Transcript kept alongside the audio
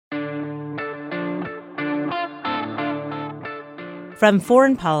From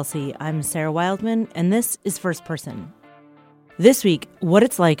Foreign Policy, I'm Sarah Wildman, and this is First Person. This week, what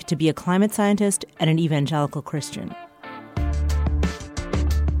it's like to be a climate scientist and an evangelical Christian.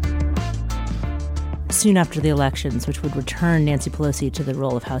 Soon after the elections, which would return Nancy Pelosi to the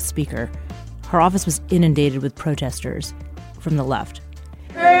role of House Speaker, her office was inundated with protesters from the left.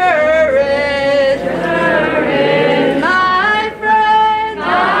 Courage, courage, my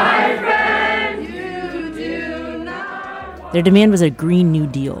friend, you do not. Their demand was a Green New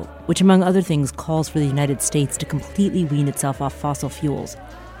Deal, which, among other things, calls for the United States to completely wean itself off fossil fuels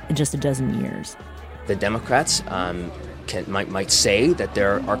in just a dozen years. The Democrats might say that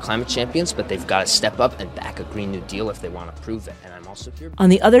they're our climate champions, but they've got to step up and back a Green New Deal if they want to prove it. And I'm also here. On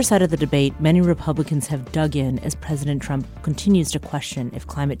the other side of the debate, many Republicans have dug in as President Trump continues to question if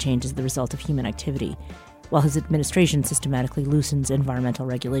climate change is the result of human activity, while his administration systematically loosens environmental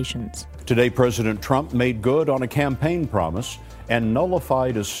regulations. Today, President Trump made good on a campaign promise and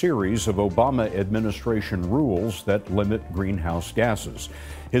nullified a series of Obama administration rules that limit greenhouse gases.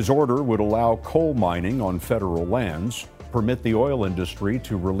 His order would allow coal mining on federal lands, permit the oil industry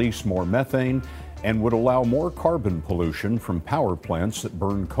to release more methane, and would allow more carbon pollution from power plants that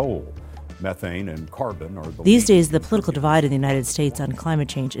burn coal. Methane and carbon are These days, the political divide in the United States on climate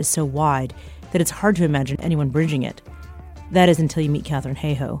change is so wide that it's hard to imagine anyone bridging it. That is until you meet Katharine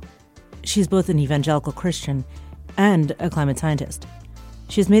Hayhoe. She's both an evangelical Christian and a climate scientist.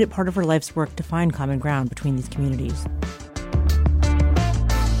 She has made it part of her life's work to find common ground between these communities.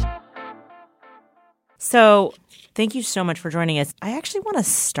 So, thank you so much for joining us. I actually want to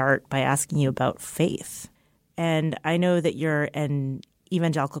start by asking you about faith. And I know that you're an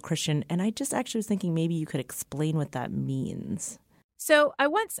evangelical Christian, and I just actually was thinking maybe you could explain what that means. So I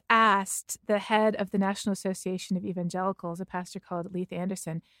once asked the head of the National Association of Evangelicals, a pastor called Leith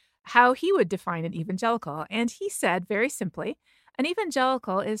Anderson, how he would define an evangelical. And he said, very simply, an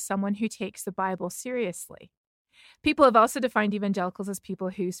evangelical is someone who takes the Bible seriously. People have also defined evangelicals as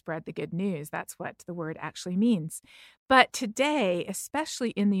people who spread the good news. That's what the word actually means. But today, especially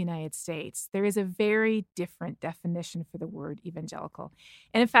in the United States, there is a very different definition for the word evangelical.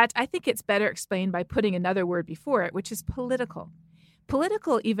 And in fact, I think it's better explained by putting another word before it, which is political.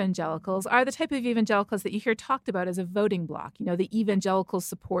 Political evangelicals are the type of evangelicals that you hear talked about as a voting bloc. You know, the evangelicals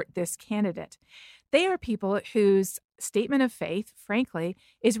support this candidate. They are people whose statement of faith, frankly,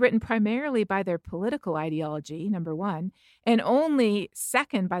 is written primarily by their political ideology, number one, and only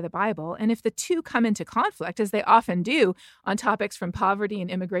second by the Bible. And if the two come into conflict, as they often do on topics from poverty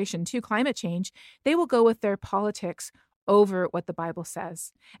and immigration to climate change, they will go with their politics over what the Bible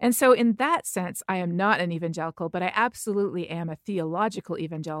says. And so in that sense, I am not an evangelical, but I absolutely am a theological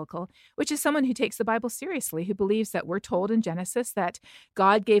evangelical, which is someone who takes the Bible seriously, who believes that we're told in Genesis that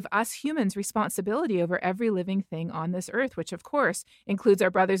God gave us humans responsibility over every living thing on this earth, which of course includes our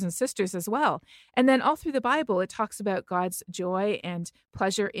brothers and sisters as well. And then all through the Bible, it talks about God's joy and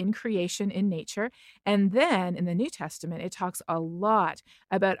pleasure in creation, in nature. And then in the New Testament, it talks a lot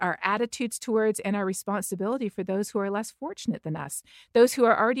about our attitudes towards and our responsibility for those who are less fortunate than us, those who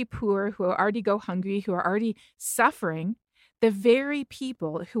are already poor, who already go hungry, who are already suffering, the very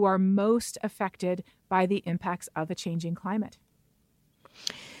people who are most affected by the impacts of a changing climate.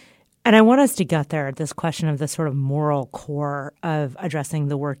 And I want us to get there at this question of the sort of moral core of addressing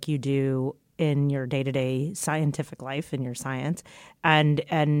the work you do in your day-to-day scientific life, in your science, and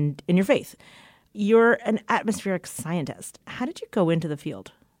in your faith. You're an atmospheric scientist. How did you go into the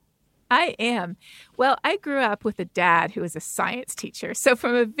field? I am. Well, I grew up with a dad who was a science teacher. So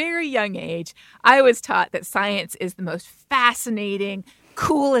from a very young age, I was taught that science is the most fascinating,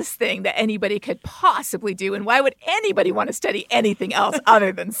 coolest thing that anybody could possibly do. And why would anybody want to study anything else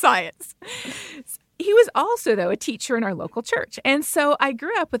other than science? He was also, though, a teacher in our local church. And so I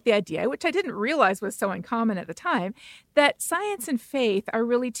grew up with the idea, which I didn't realize was so uncommon at the time, that science and faith are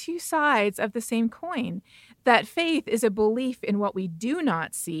really two sides of the same coin. That faith is a belief in what we do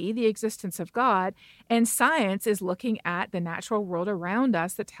not see, the existence of God, and science is looking at the natural world around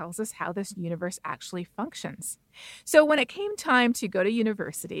us that tells us how this universe actually functions. So when it came time to go to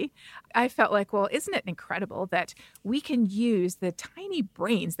university, I felt like, well, isn't it incredible that we can use the tiny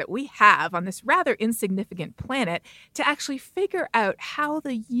brains that we have on this rather insignificant planet to actually figure out how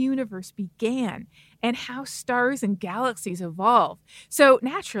the universe began and how stars and galaxies evolve. So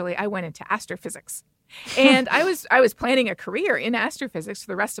naturally, I went into astrophysics. And I was planning a career in astrophysics for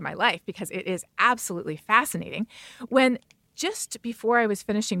the rest of my life because it is absolutely fascinating. When just before I was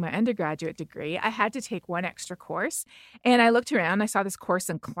finishing my undergraduate degree, I had to take one extra course. And I looked around, I saw this course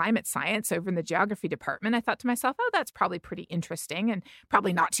in climate science over in the geography department. I thought to myself, oh, that's probably pretty interesting and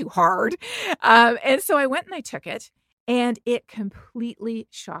probably not too hard. And so I went and I took it. And it completely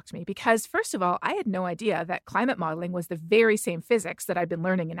shocked me because, first of all, I had no idea that climate modeling was the very same physics that I'd been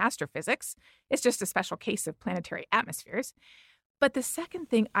learning in astrophysics. It's just a special case of planetary atmospheres. But the second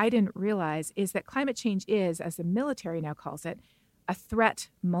thing I didn't realize is that climate change is, as the military now calls it, a threat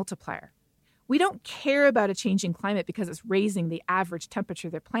multiplier. We don't care about a changing climate because it's raising the average temperature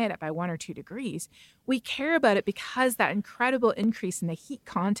of the planet by 1 or 2 degrees. We care about it because that incredible increase in the heat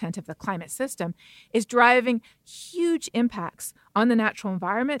content of the climate system is driving huge impacts on the natural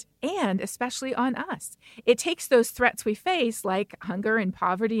environment and especially on us. It takes those threats we face, like hunger and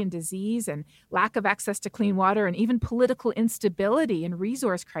poverty and disease and lack of access to clean water and even political instability and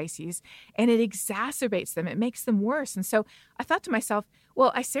resource crises, and it exacerbates them. It makes them worse. And so I thought to myself,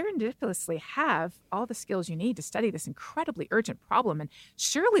 well, I serendipitously have all the skills you need to study this incredibly urgent problem, and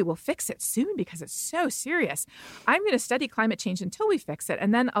surely we'll fix it soon because it's so serious. I'm going to study climate change until we fix it,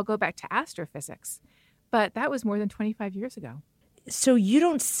 and then I'll go back to astrophysics. But that was more than 25 years ago. So you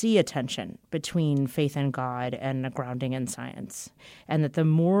don't see a tension between faith in God and a grounding in science, and that the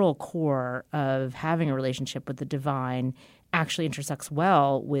moral core of having a relationship with the divine actually intersects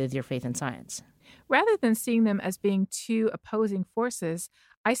well with your faith in science. Rather than seeing them as being two opposing forces,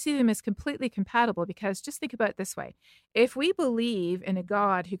 I see them as completely compatible because just think about it this way. If we believe in a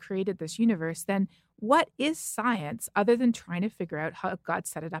God who created this universe, then what is science other than trying to figure out how God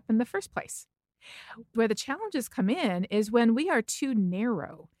set it up in the first place? Where the challenges come in is when we are too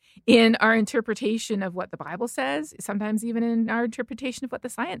narrow in our interpretation of what the Bible says, sometimes even in our interpretation of what the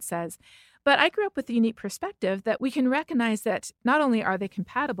science says. But I grew up with the unique perspective that we can recognize that not only are they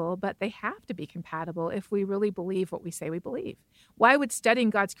compatible, but they have to be compatible if we really believe what we say we believe. Why would studying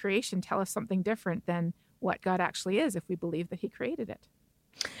God's creation tell us something different than what God actually is if we believe that he created it?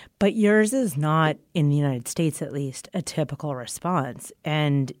 But yours is not, in the United States at least, a typical response.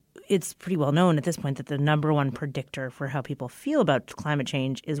 And it's pretty well known at this point that the number one predictor for how people feel about climate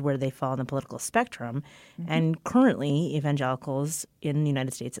change is where they fall on the political spectrum. Mm-hmm. And currently, evangelicals, in the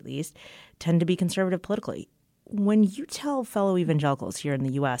United States at least, tend to be conservative politically. When you tell fellow evangelicals here in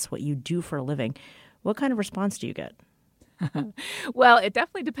the U.S. what you do for a living, what kind of response do you get? Well, it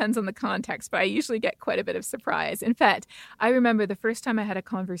definitely depends on the context, but I usually get quite a bit of surprise. In fact, I remember the first time I had a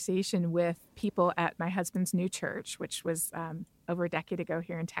conversation with people at my husband's new church, which was over a decade ago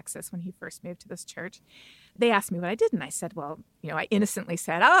here in Texas when he first moved to this church. They asked me what I did, and I said, well, I innocently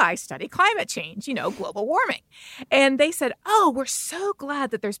said, I study climate change, global warming. And they said, we're so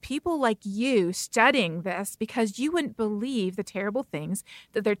glad that there's people like you studying this because you wouldn't believe the terrible things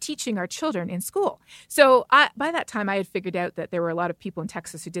that they're teaching our children in school. So by that time, I had figured out that there were a lot of people in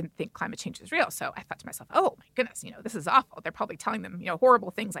Texas who didn't think climate change was real. So I thought to myself, oh my goodness, this is awful. They're probably telling them,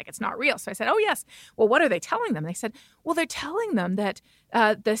 horrible things like it's not real. So I said, oh yes. Well, what are they telling them? They said, well, they're telling them that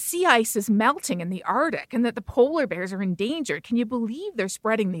the sea ice is melting in the Arctic and that the polar bears are endangered. Can you believe they're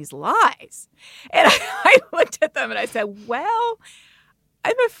spreading these lies? And I looked at them and I said, well,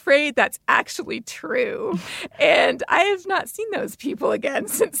 I'm afraid that's actually true. And I have not seen those people again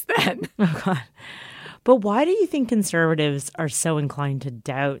since then. Oh, God. But why do you think conservatives are so inclined to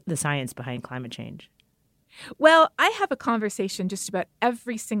doubt the science behind climate change? Well, I have a conversation just about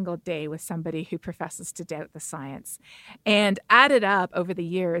every single day with somebody who professes to doubt the science. And added up over the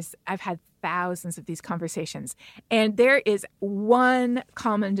years, I've had thousands of these conversations. And there is one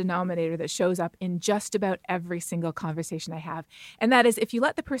common denominator that shows up in just about every single conversation I have. And that is if you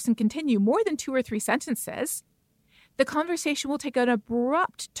let the person continue more than 2 or 3 sentences, the conversation will take an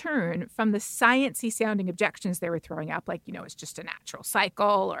abrupt turn from the science-y sounding objections they were throwing up, like, it's just a natural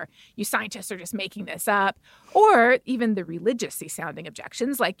cycle, or you scientists are just making this up, or even the religious-y sounding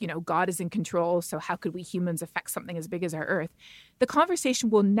objections, like, God is in control, so how could we humans affect something as big as our Earth? The conversation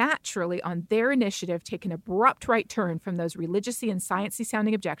will naturally, on their initiative, take an abrupt right turn from those religious-y and science-y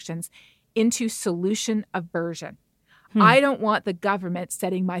sounding objections into solution aversion. I don't want the government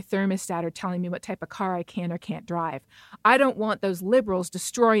setting my thermostat or telling me what type of car I can or can't drive. I don't want those liberals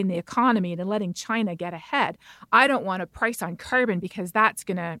destroying the economy and letting China get ahead. I don't want a price on carbon because that's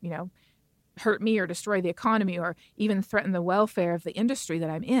going to, hurt me or destroy the economy or even threaten the welfare of the industry that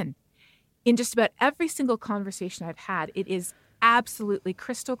I'm in. In just about every single conversation I've had, it is absolutely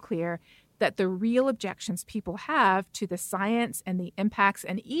crystal clear that the real objections people have to the science and the impacts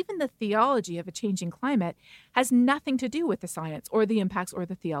and even the theology of a changing climate has nothing to do with the science or the impacts or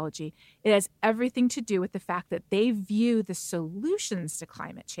the theology. It has everything to do with the fact that they view the solutions to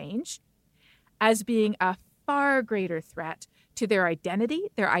climate change as being a far greater threat to their identity,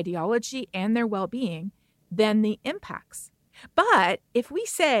 their ideology, and their well-being than the impacts. But if we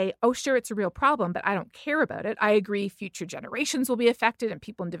say, oh, sure, it's a real problem, but I don't care about it. I agree future generations will be affected and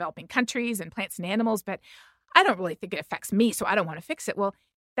people in developing countries and plants and animals, but I don't really think it affects me, so I don't want to fix it. Well,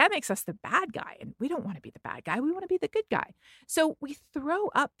 that makes us the bad guy, and we don't want to be the bad guy. We want to be the good guy. So we throw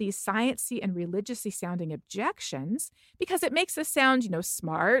up these sciencey and religiously sounding objections because it makes us sound,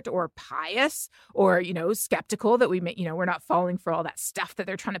 smart or pious or, skeptical that we're not falling for all that stuff that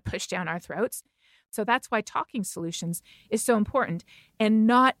they're trying to push down our throats. So that's why talking solutions is so important, and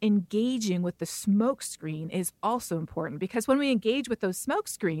not engaging with the smoke screen is also important, because when we engage with those smoke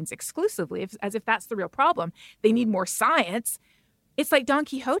screens exclusively, as if that's the real problem, they need more science. It's like Don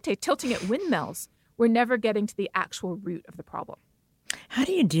Quixote tilting at windmills. We're never getting to the actual root of the problem. How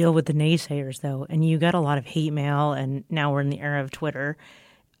do you deal with the naysayers, though? And you got a lot of hate mail, and now we're in the era of Twitter.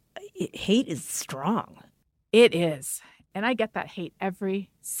 Hate is strong. It is. And I get that hate every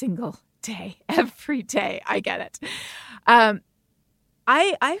single day. Every day I get it.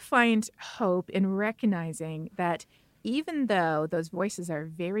 I find hope in recognizing that even though those voices are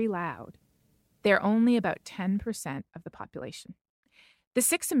very loud, they're only about 10% of the population. The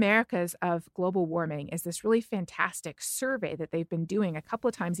 6 Americas of global warming is this really fantastic survey that they've been doing a couple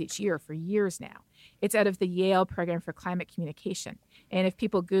of times each year for years now. It's out of the Yale Program for Climate Communication. And if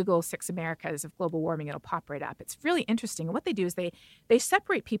people Google 6 Americas of global warming, it'll pop right up. It's really interesting. And what they do is they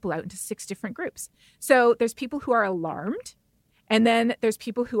separate people out into 6 different groups. So there's people who are alarmed, and then there's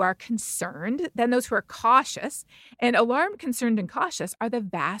people who are concerned, then those who are cautious. And alarmed, concerned, and cautious are the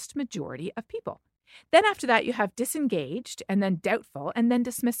vast majority of people. Then after that, you have disengaged, and then doubtful, and then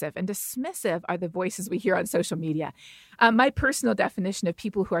dismissive. And dismissive are the voices we hear on social media. My personal definition of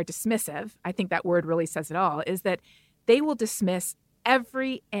people who are dismissive, I think that word really says it all, is that they will dismiss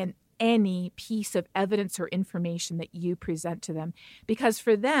every and any piece of evidence or information that you present to them. Because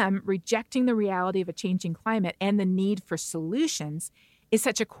for them, rejecting the reality of a changing climate and the need for solutions is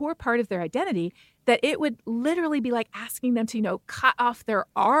such a core part of their identity that it would literally be like asking them to, cut off their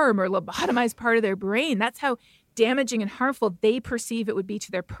arm or lobotomize part of their brain. That's how damaging and harmful they perceive it would be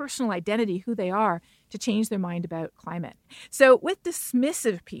to their personal identity, who they are, to change their mind about climate. So with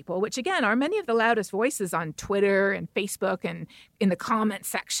dismissive people, which again are many of the loudest voices on Twitter and Facebook and in the comment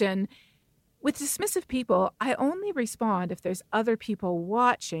section, with dismissive people, I only respond if there's other people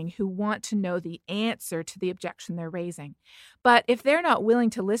watching who want to know the answer to the objection they're raising. But if they're not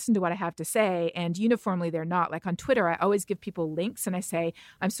willing to listen to what I have to say, and uniformly they're not, like on Twitter, I always give people links and I say,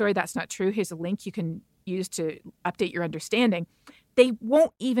 I'm sorry, that's not true. Here's a link you can use to update your understanding. They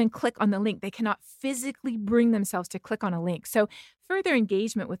won't even click on the link. They cannot physically bring themselves to click on a link. So further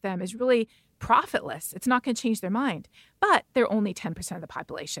engagement with them is really profitless. It's not going to change their mind. But they're only 10% of the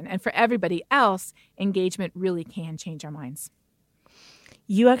population. And for everybody else, engagement really can change our minds.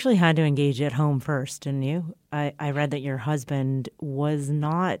 You actually had to engage at home first, didn't you? I read that your husband was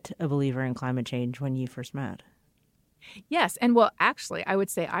not a believer in climate change when you first met. Yes. And well, actually, I would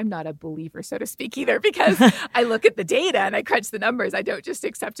say I'm not a believer, so to speak, either, because I look at the data and I crunch the numbers. I don't just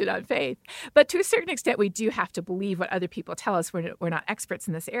accept it on faith. But to a certain extent, we do have to believe what other people tell us. We're not experts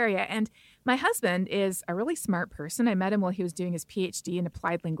in this area. And my husband is a really smart person. I met him while he was doing his PhD in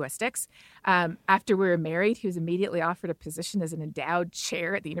applied linguistics. After we were married, he was immediately offered a position as an endowed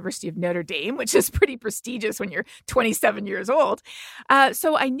chair at the University of Notre Dame, which is pretty prestigious when you're 27 years old.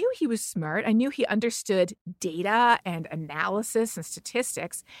 So I knew he was smart. I knew he understood data and analysis and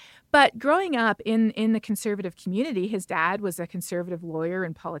statistics. But growing up in the conservative community, his dad was a conservative lawyer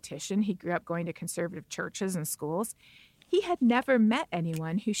and politician. He grew up going to conservative churches and schools. He had never met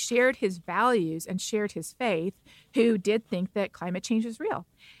anyone who shared his values and shared his faith, who did think that climate change was real.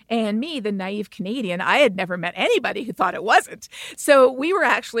 And me, the naive Canadian, I had never met anybody who thought it wasn't. So we were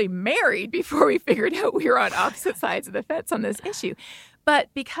actually married before we figured out we were on opposite sides of the fence on this issue. But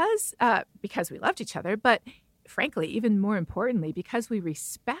because we loved each other, but frankly, even more importantly, because we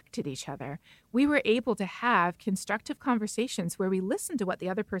respected each other, we were able to have constructive conversations where we listened to what the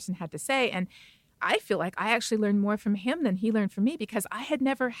other person had to say. And I feel like I actually learned more from him than he learned from me, because I had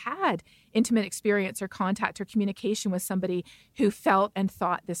never had intimate experience or contact or communication with somebody who felt and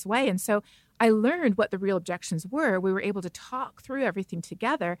thought this way. And so I learned what the real objections were. We were able to talk through everything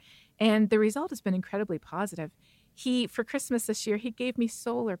together, and the result has been incredibly positive. For Christmas this year, he gave me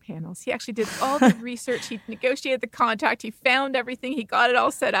solar panels. He actually did all the research. He negotiated the contract. He found everything. He got it all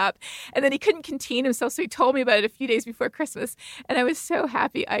set up. And then he couldn't contain himself, so he told me about it a few days before Christmas. And I was so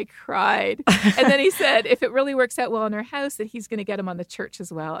happy I cried. And then he said, if it really works out well in our house, that he's going to get him on the church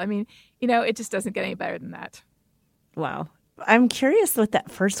as well. I mean, it just doesn't get any better than that. Wow. I'm curious what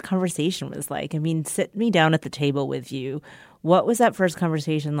that first conversation was like. I mean, sit me down at the table with you. What was that first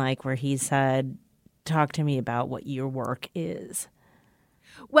conversation like where he said, talk to me about what your work is?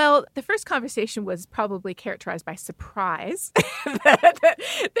 Well, the first conversation was probably characterized by surprise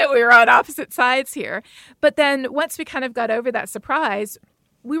that we were on opposite sides here. But then once we kind of got over that surprise,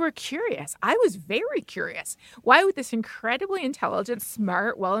 we were curious. I was very curious. Why would this incredibly intelligent,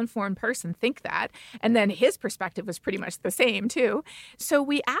 smart, well-informed person think that? And then his perspective was pretty much the same, too. So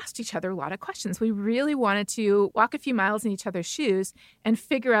we asked each other a lot of questions. We really wanted to walk a few miles in each other's shoes and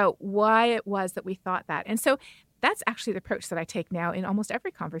figure out why it was that we thought that. And so that's actually the approach that I take now in almost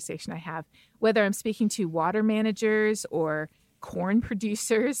every conversation I have, whether I'm speaking to water managers or corn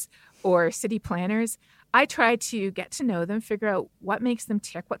producers or city planners. I try to get to know them, figure out what makes them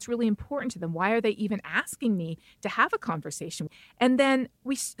tick, what's really important to them, why are they even asking me to have a conversation? And then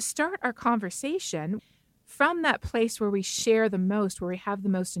we start our conversation from that place where we share the most, where we have the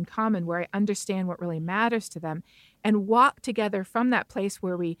most in common, where I understand what really matters to them, and walk together from that place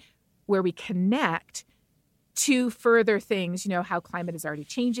where we connect to further things, how climate is already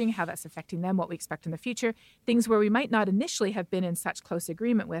changing, how that's affecting them, what we expect in the future, things where we might not initially have been in such close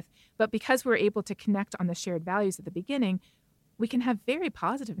agreement with, but because we're able to connect on the shared values at the beginning, we can have very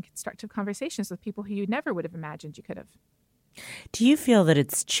positive and constructive conversations with people who you never would have imagined you could have. Do you feel that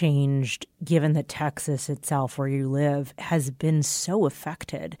it's changed, given that Texas itself, where you live, has been so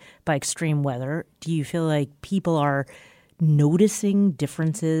affected by extreme weather? Do you feel like people are noticing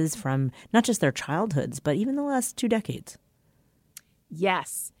differences from not just their childhoods, but even the last 2 decades?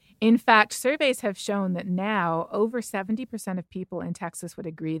 Yes. In fact, surveys have shown that now over 70% of people in Texas would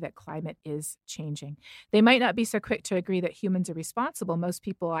agree that climate is changing. They might not be so quick to agree that humans are responsible. Most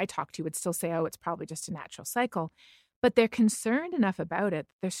people I talk to would still say, oh, it's probably just a natural cycle. But they're concerned enough about it,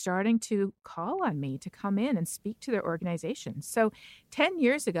 they're starting to call on me to come in and speak to their organizations. So 10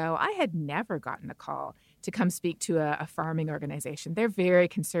 years ago, I had never gotten a call to come speak to a farming organization. They're very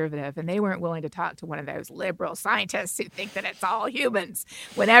conservative, and they weren't willing to talk to one of those liberal scientists who think that it's all humans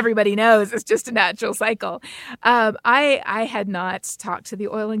when everybody knows it's just a natural cycle. I had not talked to the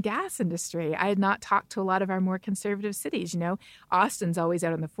oil and gas industry. I had not talked to a lot of our more conservative cities. Austin's always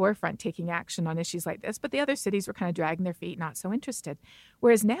out on the forefront taking action on issues like this, but the other cities were kind of dragging their feet, not so interested.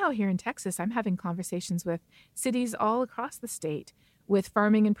 Whereas now here in Texas, I'm having conversations with cities all across the state, with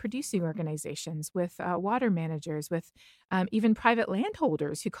farming and producing organizations, with water managers, with even private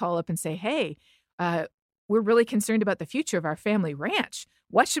landholders who call up and say, hey, we're really concerned about the future of our family ranch.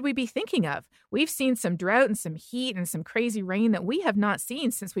 What should we be thinking of? We've seen some drought and some heat and some crazy rain that we have not seen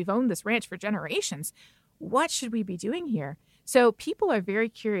since we've owned this ranch for generations. What should we be doing here? So people are very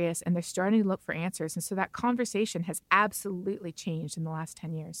curious, and they're starting to look for answers. And so that conversation has absolutely changed in the last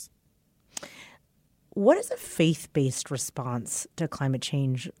 10 years. What does a faith-based response to climate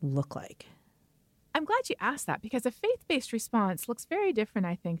change look like? I'm glad you asked that, because a faith-based response looks very different,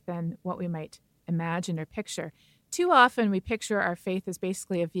 I think, than what we might imagine or picture. Too often we picture our faith as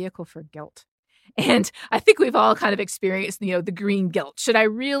basically a vehicle for guilt. And I think we've all kind of experienced, the green guilt. Should I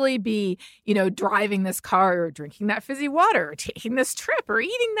really be, driving this car or drinking that fizzy water or taking this trip or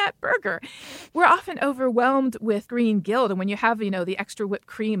eating that burger? We're often overwhelmed with green guilt. And when you have, the extra whipped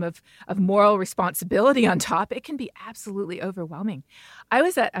cream of moral responsibility on top, it can be absolutely overwhelming. I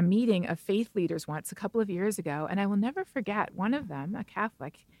was at a meeting of faith leaders once a couple of years ago, and I will never forget one of them, a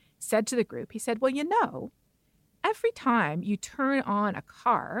Catholic, said to the group, he said, well, every time you turn on a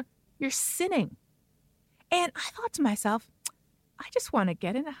car, you're sinning. And I thought to myself, I just want to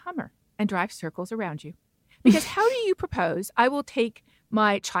get in a Hummer and drive circles around you. Because how do you propose I will take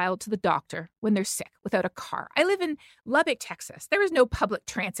my child to the doctor when they're sick without a car? I live in Lubbock, Texas. There is no public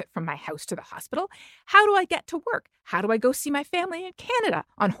transit from my house to the hospital. How do I get to work? How do I go see my family in Canada?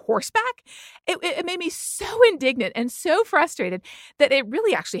 On horseback? It made me so indignant and so frustrated that it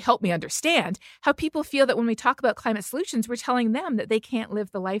really actually helped me understand how people feel that when we talk about climate solutions, we're telling them that they can't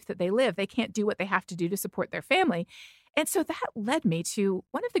live the life that they live. They can't do what they have to do to support their family. And so that led me to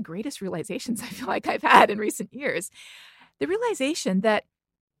one of the greatest realizations I feel like I've had in recent years. The realization that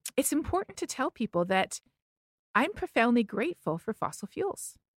it's important to tell people that I'm profoundly grateful for fossil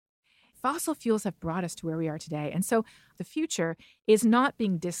fuels. Fossil fuels have brought us to where we are today. And so the future is not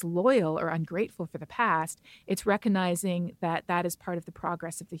being disloyal or ungrateful for the past. It's recognizing that that is part of the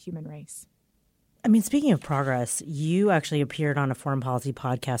progress of the human race. I mean, speaking of progress, you actually appeared on a foreign policy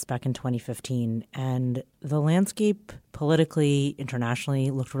podcast back in 2015, and the landscape politically,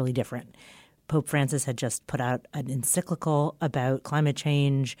 internationally, looked really different. Pope Francis had just put out an encyclical about climate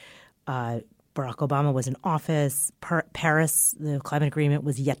change. Barack Obama was in office. Paris, the climate agreement,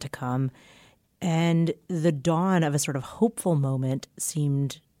 was yet to come. And the dawn of a sort of hopeful moment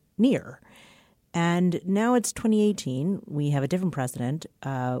seemed near. And now it's 2018. We have a different president.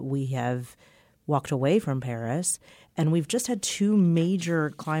 We have walked away from Paris. And we've just had 2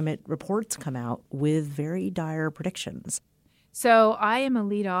 major climate reports come out with very dire predictions. So I am a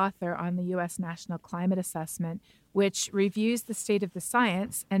lead author on the U.S. National Climate Assessment, which reviews the state of the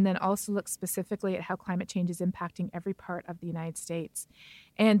science and then also looks specifically at how climate change is impacting every part of the United States.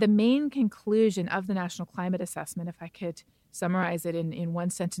 And the main conclusion of the National Climate Assessment, if I could summarize it in one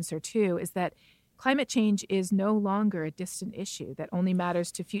sentence or two, is that climate change is no longer a distant issue that only matters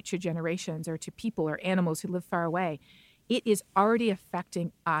to future generations or to people or animals who live far away. It is already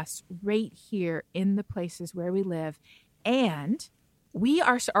affecting us right here in the places where we live. And we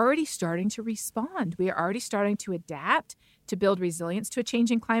are already starting to respond. We are already starting to adapt, to build resilience to a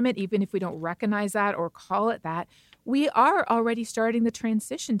changing climate, even if we don't recognize that or call it that. We are already starting the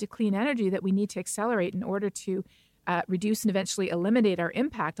transition to clean energy that we need to accelerate in order to reduce and eventually eliminate our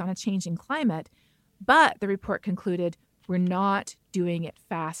impact on a changing climate. But the report concluded we're not doing it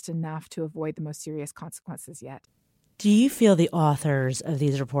fast enough to avoid the most serious consequences yet. Do you feel the authors of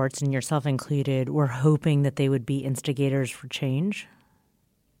these reports, and yourself included, were hoping that they would be instigators for change?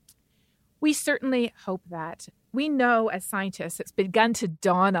 We certainly hope that. We know as scientists, it's begun to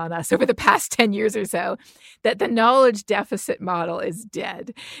dawn on us over the past 10 years or so that the knowledge deficit model is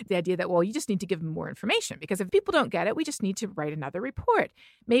dead. The idea that, well, you just need to give them more information because if people don't get it, we just need to write another report.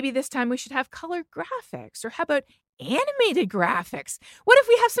 Maybe this time we should have color graphics, or how about animated graphics? What if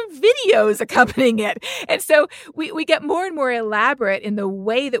we have some videos accompanying it? And so we get more and more elaborate in the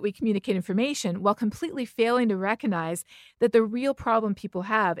way that we communicate information while completely failing to recognize that the real problem people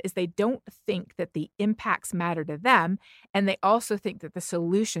have is they don't think that the impacts matter to them, and they also think that the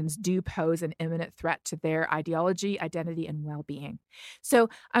solutions do pose an imminent threat to their ideology, identity, and well-being.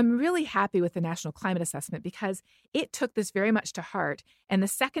 So I'm really happy with the National Climate Assessment because it took this very much to heart. And the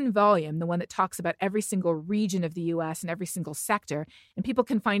second volume, the one that talks about every single region of the U.S. and every single sector, and people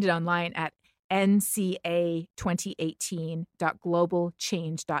can find it online at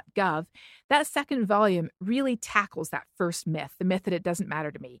nca2018.globalchange.gov. That second volume really tackles that first myth, the myth that it doesn't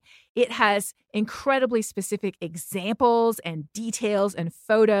matter to me. It has incredibly specific examples and details and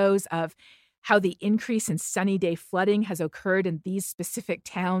photos of how the increase in sunny day flooding has occurred in these specific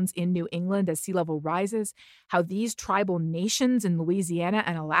towns in New England as sea level rises, how these tribal nations in Louisiana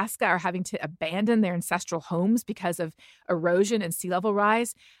and Alaska are having to abandon their ancestral homes because of erosion and sea level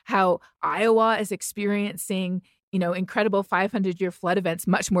rise, how Iowa is experiencing incredible 500-year flood events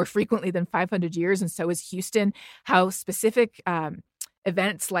much more frequently than 500 years, and so is Houston, how specific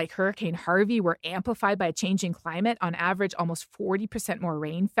events like Hurricane Harvey were amplified by a changing climate. On average, almost 40% more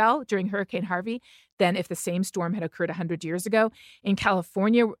rain fell during Hurricane Harvey than if the same storm had occurred 100 years ago. In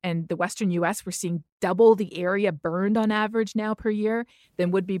California and the western U.S., we're seeing double the area burned on average now per year than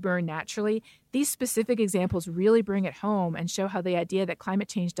would be burned naturally. These specific examples really bring it home and show how the idea that climate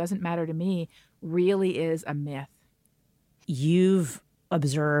change doesn't matter to me really is a myth. You've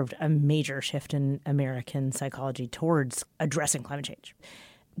observed a major shift in American psychology towards addressing climate change.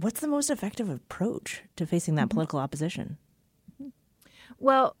 What's the most effective approach to facing that political opposition?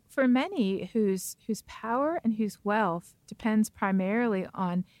 Well, for many whose power and whose wealth depends primarily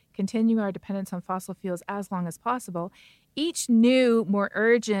on continuing our dependence on fossil fuels as long as possible, each new, more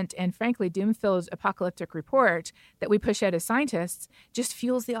urgent, and frankly doom-filled apocalyptic report that we push out as scientists just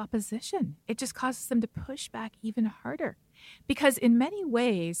fuels the opposition. It just causes them to push back even harder. Because in many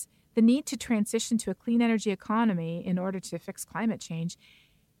ways, the need to transition to a clean energy economy in order to fix climate change,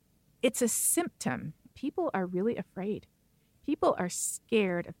 it's a symptom. People are really afraid. People are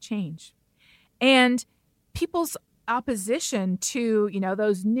scared of change. And people's opposition to,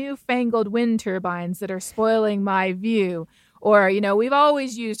 those newfangled wind turbines that are spoiling my view, or, we've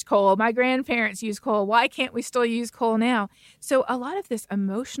always used coal. My grandparents used coal. Why can't we still use coal now? So a lot of this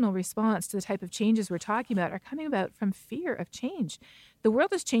emotional response to the type of changes we're talking about are coming about from fear of change. The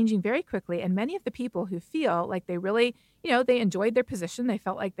world is changing very quickly, and many of the people who feel like they really, they enjoyed their position, they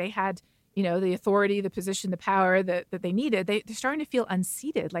felt like they had, the authority, the position, the power that they needed, they're starting to feel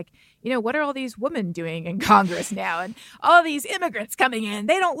unseated. Like, what are all these women doing in Congress now? And all these immigrants coming in,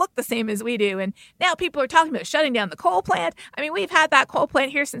 they don't look the same as we do. And now people are talking about shutting down the coal plant. I mean, we've had that coal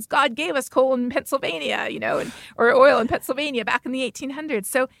plant here since God gave us coal in Pennsylvania, or oil in Pennsylvania back in the 1800s.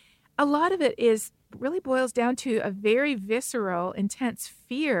 So a lot of it really boils down to a very visceral, intense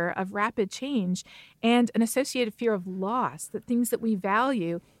fear of rapid change and an associated fear of loss, that things that we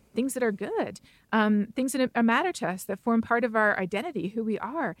value, things that are good, things that matter to us, that form part of our identity, who we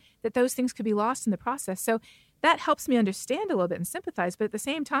are, that those things could be lost in the process. So that helps me understand a little bit and sympathize. But at the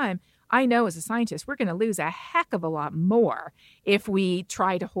same time, I know as a scientist, we're going to lose a heck of a lot more if we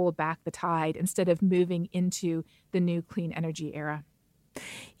try to hold back the tide instead of moving into the new clean energy era.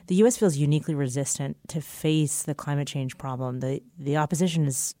 the U.S. feels uniquely resistant to face the climate change problem. The opposition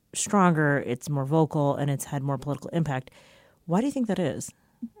is stronger, it's more vocal, and it's had more political impact. Why do you think that is?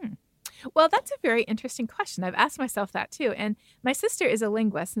 Mm-hmm. Well, that's a very interesting question. I've asked myself that too. And my sister is a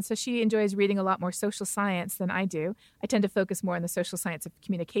linguist, and so she enjoys reading a lot more social science than I do. I tend to focus more on the social science of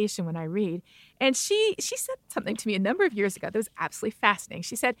communication when I read. And she said something to me a number of years ago that was absolutely fascinating.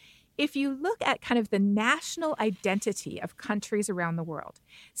 She said, if you look at kind of the national identity of countries around the world,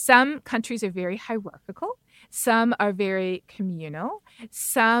 some countries are very hierarchical, some are very communal,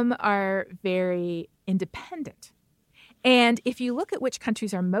 some are very independent. And if you look at which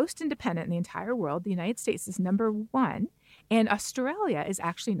countries are most independent in the entire world, the United States is number 1, and Australia is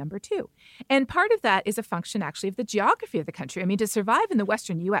actually number 2. And part of that is a function actually of the geography of the country. I mean, to survive in the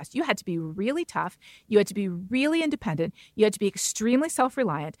Western U.S., you had to be really tough, you had to be really independent, you had to be extremely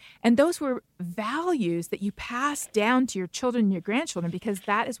self-reliant, and those were values that you passed down to your children and your grandchildren because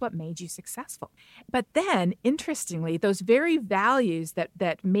that is what made you successful. But then, interestingly, those very values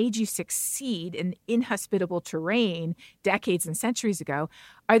that made you succeed in inhospitable terrain decades and centuries ago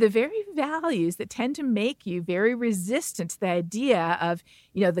are the very values that tend to make you very resistant to the idea of,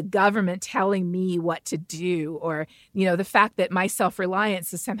 the government telling me what to do, or, the fact that my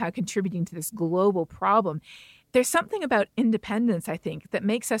self-reliance is somehow contributing to this global problem. There's something about independence, I think, that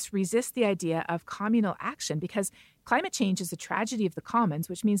makes us resist the idea of communal action, because climate change is a tragedy of the commons,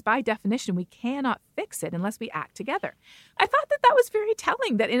 which means by definition we cannot fix it unless we act together. I thought that was very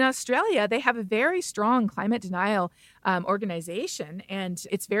telling, that in Australia they have a very strong climate denial organization, and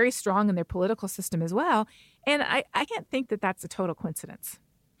it's very strong in their political system as well. And I can't think that that's a total coincidence.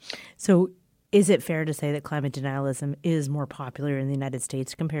 So is it fair to say that climate denialism is more popular in the United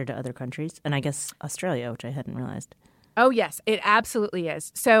States compared to other countries? And I guess Australia, which I hadn't realized. Oh, yes, it absolutely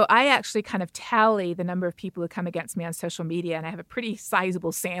is. So I actually kind of tally the number of people who come against me on social media, and I have a pretty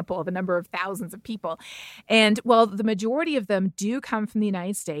sizable sample of a number of thousands of people. And while the majority of them do come from the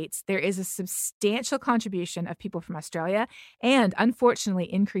United States, there is a substantial contribution of people from Australia and,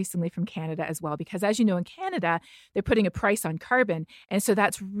 unfortunately, increasingly from Canada as well. Because as you know, in Canada, they're putting a price on carbon. And so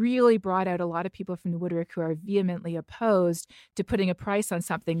that's really brought out a lot of people from the woodwork who are vehemently opposed to putting a price on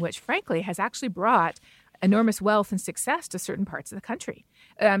something which, frankly, has actually brought enormous wealth and success to certain parts of the country.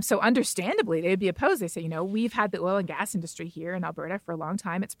 So understandably, they'd be opposed. They say, we've had the oil and gas industry here in Alberta for a long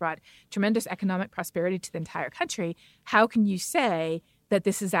time. It's brought tremendous economic prosperity to the entire country. How can you say that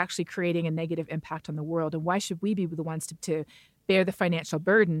this is actually creating a negative impact on the world? And why should we be the ones to bear the financial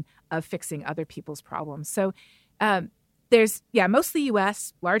burden of fixing other people's problems? So there's, mostly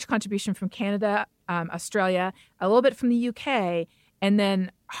U.S., large contribution from Canada, Australia, a little bit from the UK, and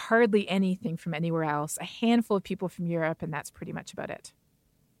then hardly anything from anywhere else, a handful of people from Europe, and that's pretty much about it.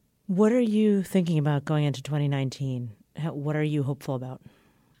 What are you thinking about going into 2019? What are you hopeful about?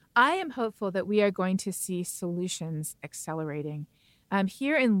 I am hopeful that we are going to see solutions accelerating.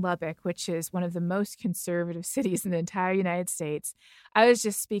 Here in Lubbock, which is one of the most conservative cities in the entire United States, I was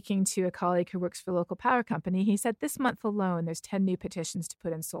just speaking to a colleague who works for a local power company. He said this month alone, there's 10 new petitions to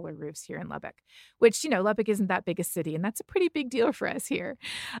put in solar roofs here in Lubbock, which, Lubbock isn't that big a city, and that's a pretty big deal for us here.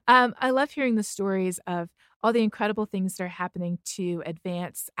 I love hearing the stories of all the incredible things that are happening to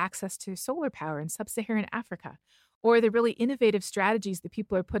advance access to solar power in sub-Saharan Africa, or the really innovative strategies that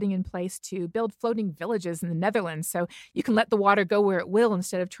people are putting in place to build floating villages in the Netherlands so you can let the water go where it will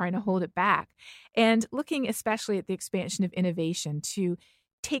instead of trying to hold it back. And looking especially at the expansion of innovation to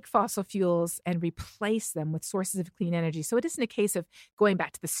take fossil fuels and replace them with sources of clean energy. So it isn't a case of going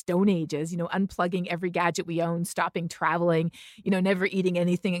back to the Stone Ages, unplugging every gadget we own, stopping traveling, never eating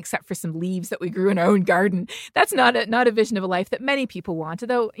anything except for some leaves that we grew in our own garden. That's not a vision of a life that many people want,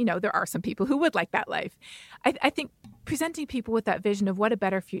 although, there are some people who would like that life. I think presenting people with that vision of what a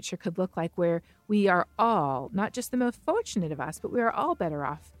better future could look like, where we are all, not just the most fortunate of us, but we are all better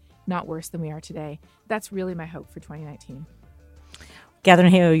off, not worse than we are today. That's really my hope for 2019.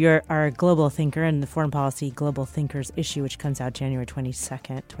 Catherine Hayhoe, you're our global thinker in the Foreign Policy Global Thinkers issue, which comes out January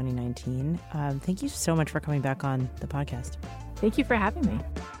 22nd, 2019. Thank you so much for coming back on the podcast. Thank you for having me.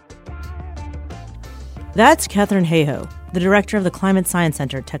 That's Catherine Hayhoe, the director of the Climate Science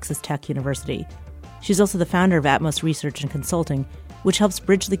Center at Texas Tech University. She's also the founder of Atmos Research and Consulting, which helps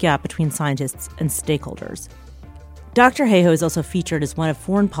bridge the gap between scientists and stakeholders. Dr. Hayhoe is also featured as one of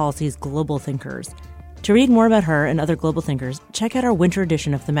Foreign Policy's global thinkers. To read more about her and other global thinkers, check out our winter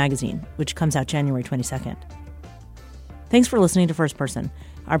edition of the magazine, which comes out January 22nd. Thanks for listening to First Person.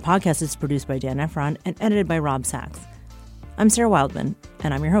 Our podcast is produced by Dan Efron and edited by Rob Sachs. I'm Sarah Wildman,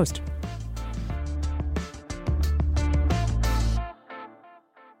 and I'm your host.